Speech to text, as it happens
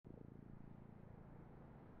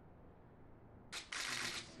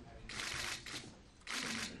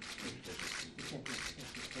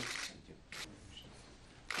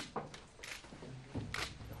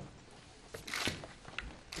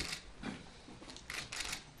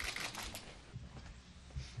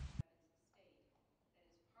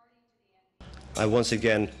I once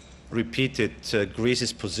again repeated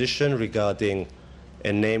Greece's position regarding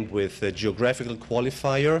a name with a geographical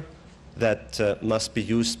qualifier that must be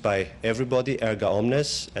used by everybody, erga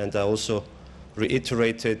omnes, and I also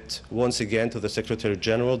reiterated once again to the Secretary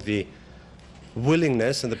General the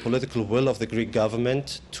willingness and the political will of the Greek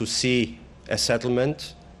government to see a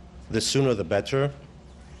settlement, the sooner the better,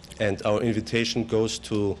 and our invitation goes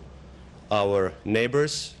to our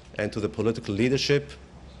neighbors and to the political leadership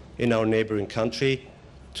in our neighboring country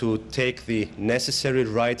to take the necessary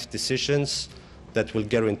right decisions that will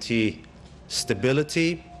guarantee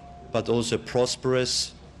stability, but also a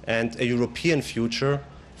prosperous and a European future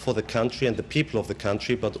for the country and the people of the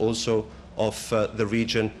country, but also of the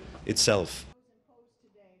region itself.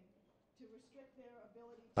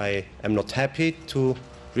 I am not happy to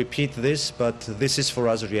repeat this, but this is for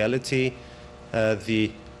us a reality.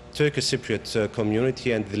 The Turkish Cypriot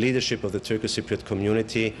community and the leadership of the Turkish Cypriot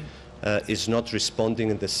community is not responding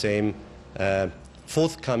in the same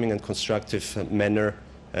forthcoming and constructive manner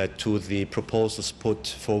to the proposals put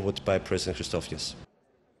forward by President Christofias.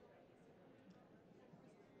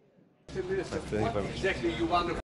 Exactly, you want